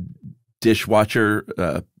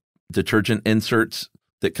dishwasher detergent inserts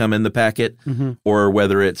that come in the packet, or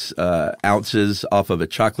whether it's ounces off of a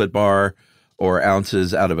chocolate bar or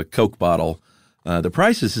ounces out of a Coke bottle. The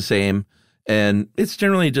price is the same. And it's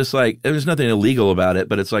generally just like, there's nothing illegal about it,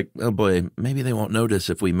 but it's like, oh boy, maybe they won't notice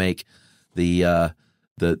if we make the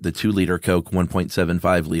 2-liter Coke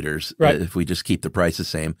 1.75 liters, right, if we just keep the price the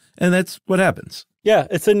same. And that's what happens. Yeah,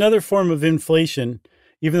 it's another form of inflation.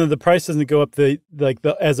 Even though the price doesn't go up,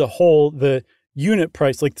 as a whole, the unit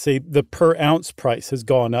price, like say the per ounce price has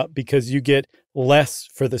gone up because you get less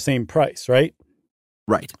for the same price, right?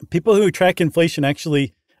 Right. People who track inflation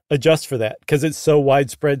actually adjust for that because it's so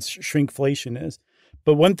widespread shrinkflation is.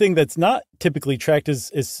 But one thing that's not typically tracked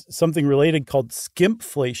is something related called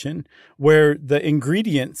skimpflation, where the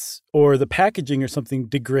ingredients or the packaging or something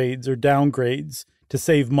degrades or downgrades to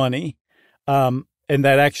save money. And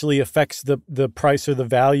that actually affects the price or the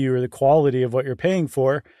value or the quality of what you're paying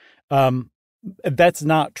for. That's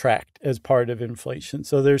not tracked as part of inflation.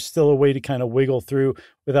 So there's still a way to kind of wiggle through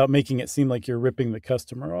without making it seem like you're ripping the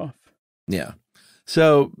customer off. Yeah.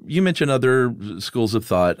 So you mentioned other schools of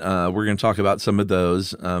thought. We're going to talk about some of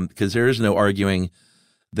those because there is no arguing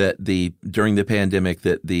that during the pandemic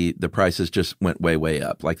that the prices just went way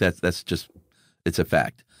up. Like that's just, it's a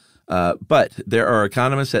fact. But there are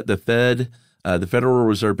economists at the Fed, the Federal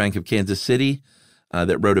Reserve Bank of Kansas City,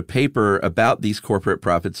 that wrote a paper about these corporate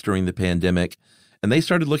profits during the pandemic. And they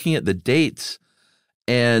started looking at the dates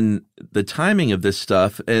and the timing of this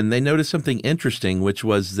stuff. And they noticed something interesting, which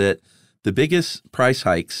was that the biggest price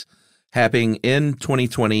hikes happening in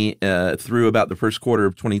 2020 through about the first quarter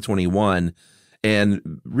of 2021.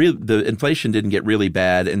 And the inflation didn't get really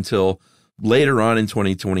bad until later on in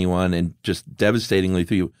 2021 and just devastatingly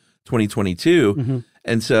through 2022. Mm-hmm.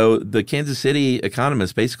 And so the Kansas City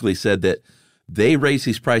economists basically said that they raised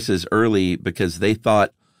these prices early because they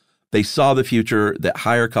thought they saw the future, that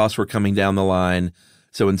higher costs were coming down the line.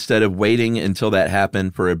 So instead of waiting until that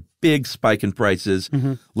happened for a big spike in prices,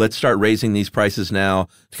 mm-hmm. let's start raising these prices now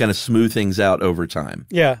to kind of smooth things out over time.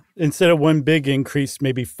 Yeah. Instead of one big increase,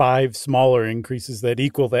 maybe 5 smaller increases that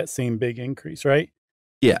equal that same big increase, right?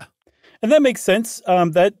 Yeah. And that makes sense.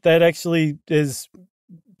 That actually is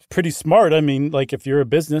pretty smart. I mean, like if you're a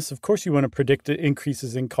business, of course you want to predict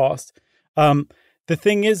increases in cost. The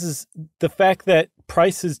thing is the fact that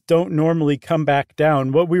prices don't normally come back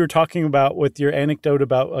down. What we were talking about with your anecdote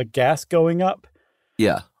about gas going up.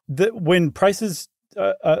 Yeah. When prices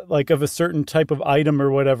like of a certain type of item or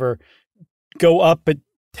whatever go up but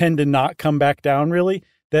tend to not come back down really,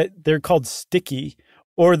 that they're called sticky,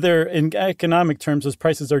 or they're in economic terms, those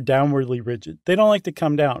prices are downwardly rigid. They don't like to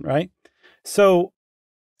come down, right? So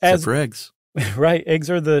except for eggs. Right. Eggs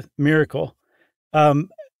are the miracle.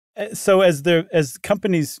 So as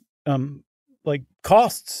companies like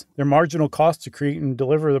costs, their marginal costs to create and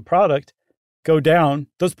deliver the product go down,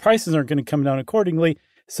 those prices aren't going to come down accordingly.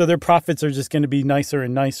 So their profits are just going to be nicer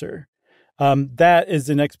and nicer. That is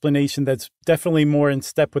an explanation that's definitely more in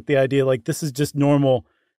step with the idea, like this is just normal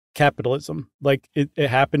capitalism. Like it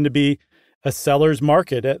happened to be a seller's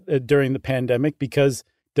market during the pandemic because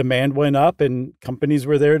demand went up and companies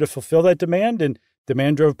were there to fulfill that demand, and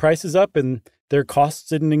demand drove prices up and their costs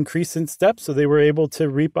didn't increase in step. So they were able to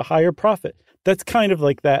reap a higher profit. That's kind of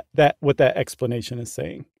like that what that explanation is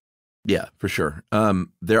saying. Yeah, for sure.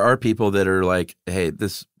 There are people that are like, hey,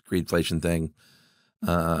 this greedflation thing,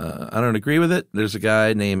 I don't agree with it. There's a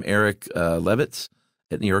guy named Eric Levitz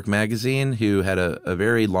at New York Magazine who had a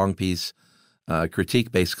very long piece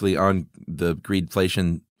critique basically on the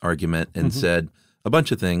greedflation argument and mm-hmm. said a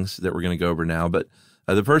bunch of things that we're going to go over now. But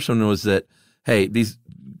the first one was that, hey,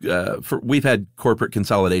 we've had corporate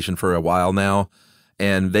consolidation for a while now,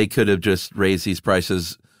 and they could have just raised these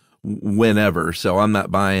prices whenever. So I'm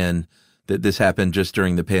not buying that this happened just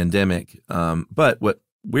during the pandemic. But what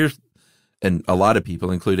and a lot of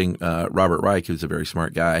people, including Robert Reich, who's a very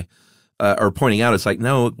smart guy, are pointing out, it's like,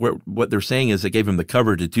 no, what they're saying is they gave him the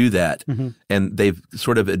cover to do that. Mm-hmm. And they've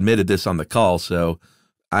sort of admitted this on the call. So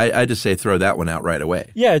I just say throw that one out right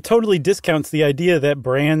away. Yeah, it totally discounts the idea that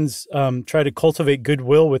brands try to cultivate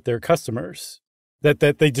goodwill with their customers, that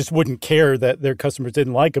they just wouldn't care that their customers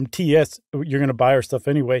didn't like them. TS, you're going to buy our stuff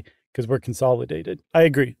anyway because we're consolidated. I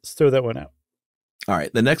agree. Let's throw that one out. All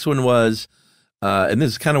right. The next one was, and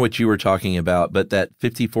this is kind of what you were talking about, but that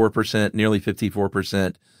 54%, nearly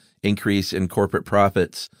 54% increase in corporate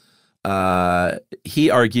profits. He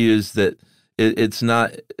argues that it's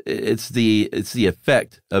the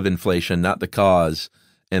effect of inflation, not the cause,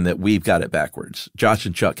 and that we've got it backwards. Josh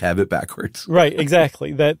and Chuck have it backwards. Right,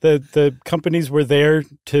 exactly. That the companies were there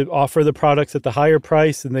to offer the products at the higher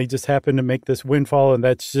price, and they just happened to make this windfall, and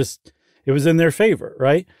that's just, it was in their favor,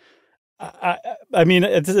 right? I mean,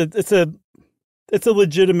 it's a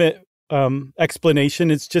legitimate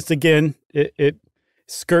explanation. It's just, again, it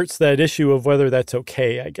skirts that issue of whether that's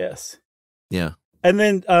okay, I guess. Yeah. And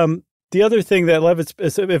then the other thing that Levitt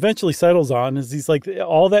eventually settles on is he's like,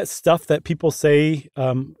 all that stuff that people say,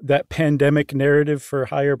 that pandemic narrative for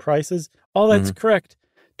higher prices, all that's correct.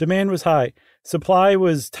 Demand was high. Supply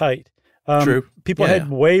was tight. True. People had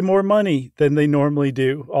way more money than they normally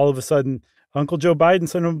do. All of a sudden, Uncle Joe Biden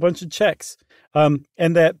sent them a bunch of checks. And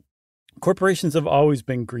that corporations have always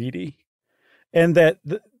been greedy. And that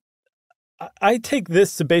I take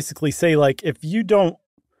this to basically say, like, if you don't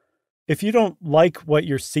like what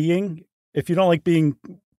you're seeing, if you don't like being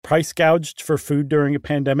price gouged for food during a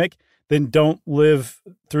pandemic, then don't live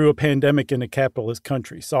through a pandemic in a capitalist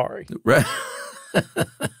country. Sorry. Right.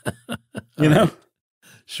 You know? Right.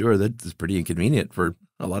 Sure, that's pretty inconvenient for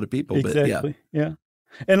a lot of people. Exactly. But yeah.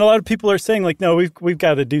 And a lot of people are saying, like, no, we've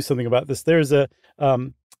got to do something about this. There's a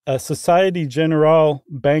Societe Generale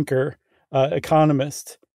banker,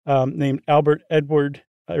 economist named Albert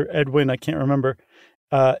Edwin, I can't remember,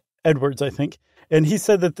 Edwards, I think. And he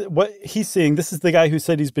said that what he's seeing, this is the guy who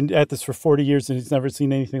said he's been at this for 40 years and he's never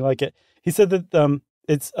seen anything like it. He said that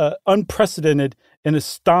it's unprecedented and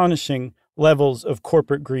astonishing levels of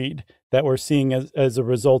corporate greed that we're seeing as a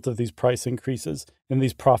result of these price increases and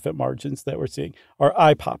these profit margins that we're seeing are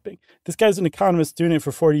eye-popping. This guy's an economist doing it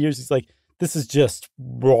for 40 years. He's like, this is just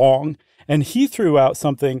wrong. And he threw out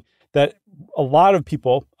something that a lot of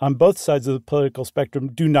people on both sides of the political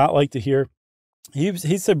spectrum do not like to hear.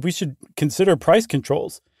 He said we should consider price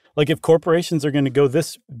controls. Like, if corporations are going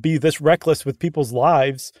to be this reckless with people's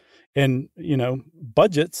lives and,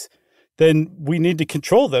 budgets, then we need to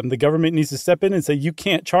control them. The government needs to step in and say, you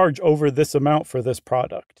can't charge over this amount for this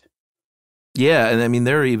product. Yeah. And I mean,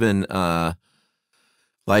 there are even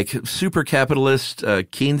like super capitalist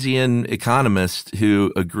Keynesian economists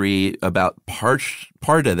who agree about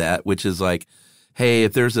part of that, which is like, hey,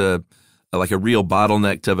 if there's a real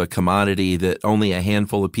bottleneck of a commodity that only a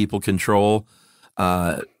handful of people control,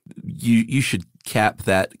 you should cap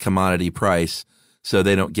that commodity price so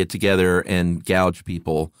they don't get together and gouge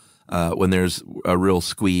people when there's a real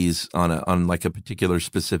squeeze on like a particular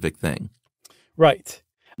specific thing. Right.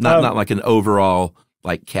 Not like an overall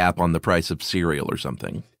like cap on the price of cereal or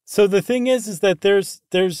something. So the thing is that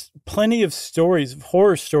there's plenty of stories,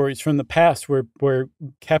 horror stories from the past where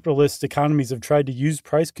capitalist economies have tried to use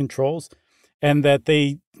price controls and that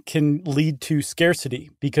they can lead to scarcity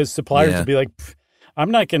because suppliers will be like, I'm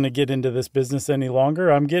not going to get into this business any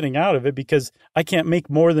longer. I'm getting out of it because I can't make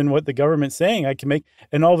more than what the government's saying I can make.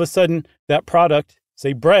 And all of a sudden that product,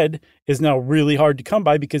 say bread, is now really hard to come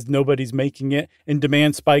by because nobody's making it and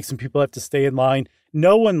demand spikes and people have to stay in line.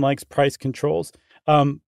 No one likes price controls.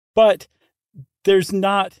 But there's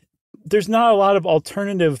not a lot of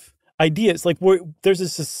alternative ideas. Like there's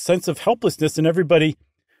this sense of helplessness in everybody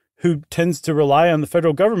who tends to rely on the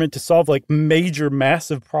federal government to solve like major,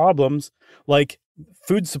 massive problems like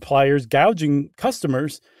food suppliers gouging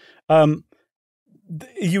customers. You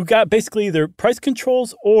got basically either price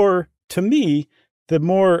controls or, to me, the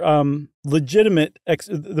more legitimate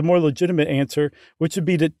answer, which would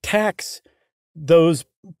be to tax those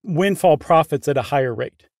windfall profits at a higher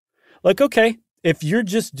rate. Like, okay, if you're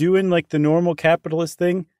just doing like the normal capitalist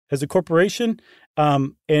thing as a corporation,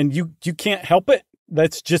 and you can't help it,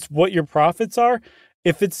 that's just what your profits are.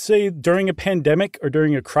 If it's, say, during a pandemic or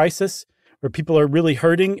during a crisis where people are really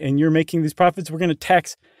hurting and you're making these profits, we're going to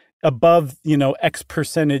tax above, X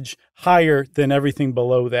percentage higher than everything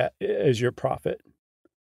below that as your profit.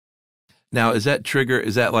 Now, is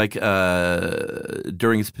that like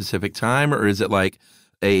during a specific time, or is it like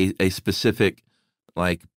a specific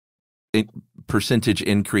like percentage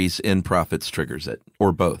increase in profits triggers it,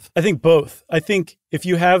 or both? I think both. I think if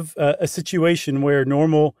you have a situation where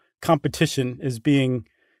normal competition is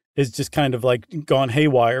just kind of like gone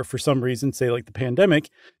haywire for some reason, say like the pandemic,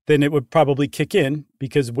 then it would probably kick in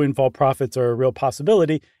because windfall profits are a real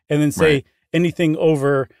possibility. And then say anything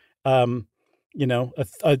over, a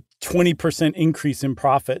 20% increase in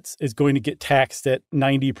profits is going to get taxed at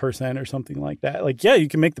 90% or something like that. Like, yeah, you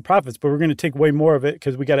can make the profits, but we're going to take way more of it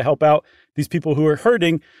because we got to help out these people who are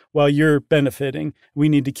hurting while you're benefiting. We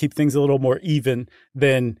need to keep things a little more even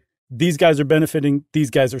than these guys are benefiting, these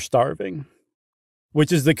guys are starving,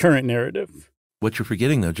 which is the current narrative. What you're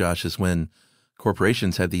forgetting, though, Josh, is when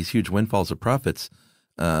corporations have these huge windfalls of profits,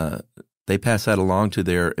 they pass that along to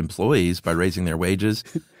their employees by raising their wages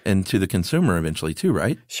and to the consumer eventually too,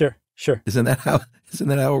 right? Sure. Isn't that how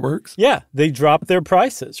it works? Yeah, they drop their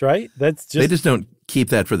prices, right? They just don't keep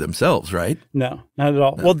that for themselves, right? No, not at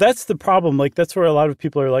all. No. Well, that's the problem. Like, that's where a lot of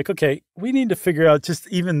people are like, okay, we need to figure out just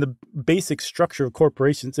even the basic structure of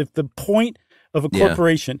corporations. If the point of a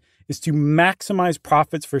corporation is to maximize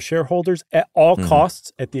profits for shareholders at all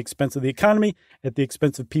costs, at the expense of the economy, at the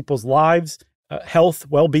expense of people's lives, health,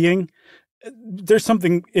 well-being. There's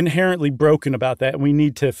something inherently broken about that, and we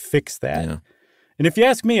need to fix that. Yeah. And if you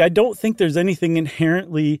ask me, I don't think there's anything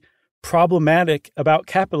inherently problematic about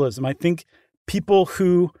capitalism. I think people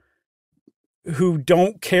who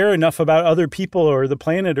don't care enough about other people or the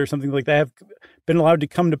planet or something like that have been allowed to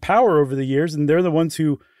come to power over the years, and they're the ones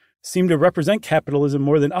who seem to represent capitalism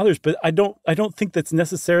more than others. But I don't think that's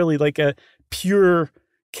necessarily like a pure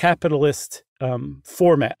capitalist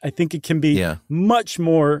format. I think it can be much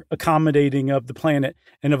more accommodating of the planet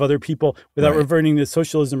and of other people without reverting to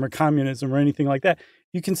socialism or communism or anything like that.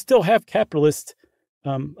 You can still have a capitalist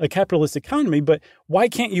economy, but why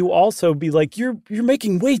can't you also be like, you're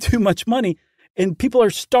making way too much money and people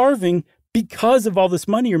are starving because of all this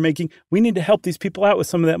money you're making. We need to help these people out with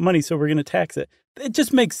some of that money, so we're going to tax it. It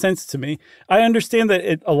just makes sense to me. I understand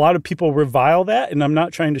that a lot of people revile that, and I'm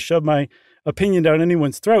not trying to shove my opinion down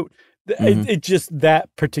anyone's throat. It just,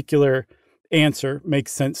 that particular answer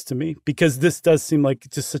makes sense to me, because this does seem like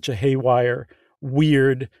just such a haywire,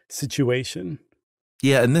 weird situation.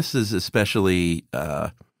 Yeah, and this is especially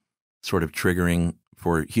sort of triggering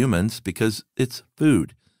for humans because it's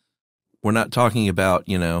food. We're not talking about,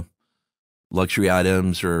 luxury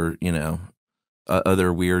items or,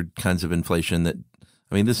 other weird kinds of inflation this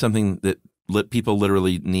is something that people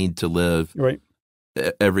literally need to live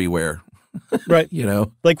everywhere. Right.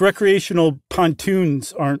 Like recreational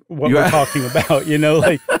pontoons aren't what we're talking about,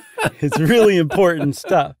 it's really important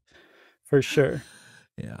stuff for sure.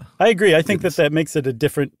 Yeah. I agree. I think that makes it a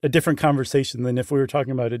different conversation than if we were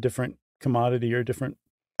talking about a different commodity or different.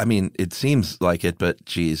 I mean, it seems like it, but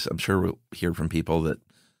geez, I'm sure we'll hear from people that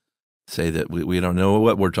say that we don't know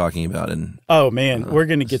what we're talking about. And oh man, we're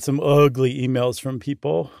going to get some ugly emails from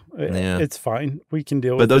people. Yeah. It's fine. We can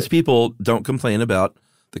deal with it. But those people don't complain about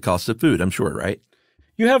the cost of food, I'm sure, right?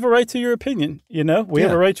 You have a right to your opinion. We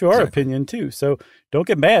have a right to our opinion too. So don't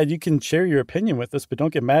get mad. You can share your opinion with us, but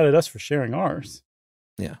don't get mad at us for sharing ours.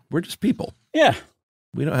 Yeah, we're just people. Yeah.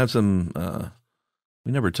 We don't have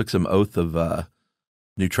we never took some oath of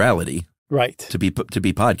neutrality. Right. To be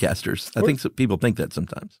podcasters. I think people think that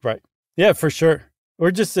sometimes. Right. Yeah, for sure.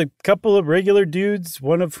 We're just a couple of regular dudes,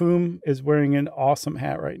 one of whom is wearing an awesome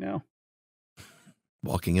hat right now.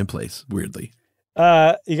 Walking in place, weirdly. You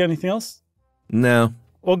got anything else? No.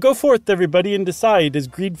 Well, go forth, everybody, and decide, is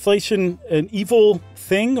greedflation an evil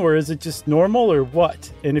thing, or is it just normal, or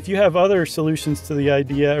what? And if you have other solutions to the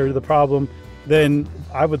idea or the problem, then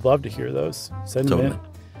I would love to hear those. Send them in.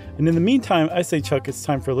 And in the meantime, I say, Chuck, it's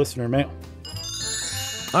time for listener mail.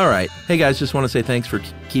 All right. Hey, guys, just want to say thanks for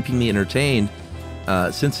keeping me entertained.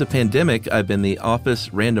 Since the pandemic, I've been the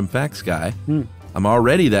office random facts guy. I'm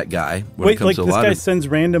already that guy. Wait, like this guy sends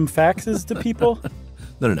random faxes to people?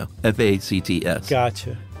 No. FACTS.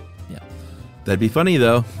 Gotcha. Yeah. That'd be funny,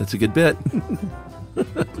 though. That's a good bit.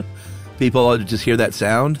 People just hear that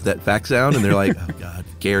sound, that fax sound, and they're like, oh, God,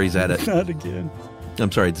 Gary's at it. Not again.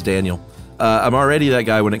 I'm sorry, it's Daniel. I'm already that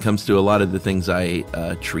guy when it comes to a lot of the things I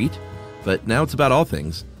treat, but now it's about all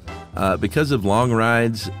things. Because of long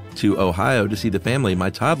rides to Ohio to see the family,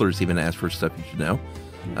 my toddlers even asked for stuff you should know,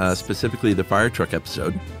 specifically the fire truck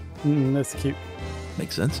episode. That's cute.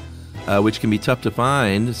 Makes sense. Which can be tough to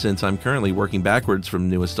find since I'm currently working backwards from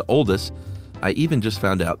newest to oldest. I even just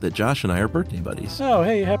found out that Josh and I are birthday buddies. Oh,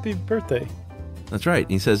 hey, happy birthday. That's right.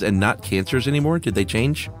 He says, and not cancers anymore? Did they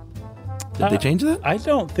change? Did they change that? I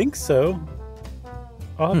don't think so.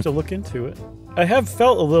 I'll have to look into it. I have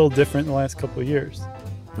felt a little different in the last couple of years.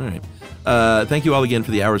 All right. Thank you all again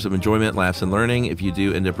for the hours of enjoyment, laughs, and learning. If you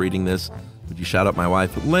do end up reading this, would you shout out my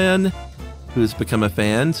wife, Lynn, who's become a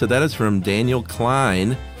fan? So that is from Daniel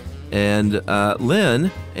Klein and Lynn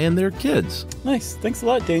and their kids. Nice. Thanks a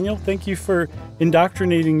lot, Daniel. Thank you for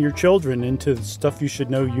indoctrinating your children into the Stuff You Should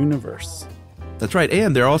Know universe. That's right.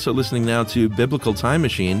 And they're also listening now to Biblical Time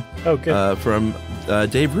Machine from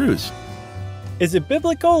Dave Roos. Is it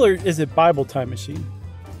biblical or is it Bible Time Machine?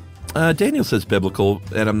 Daniel says biblical,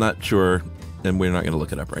 and I'm not sure, and we're not going to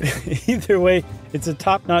look it up right now. Either way, it's a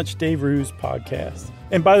top-notch Dave Roos podcast.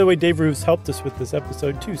 And by the way, Dave Roos helped us with this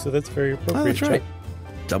episode, too, so that's very appropriate. Oh, that's right.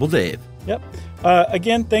 Double Dave. Yep.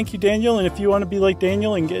 Again, thank you, Daniel. And if you want to be like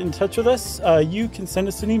Daniel and get in touch with us, you can send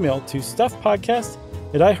us an email to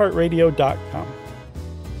stuffpodcast@iheartradio.com.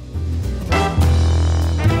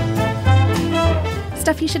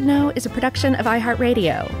 Stuff You Should Know is a production of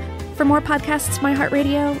iHeartRadio. For more podcasts from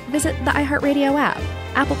iHeartRadio, visit the iHeartRadio app,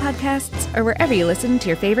 Apple Podcasts, or wherever you listen to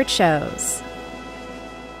your favorite shows.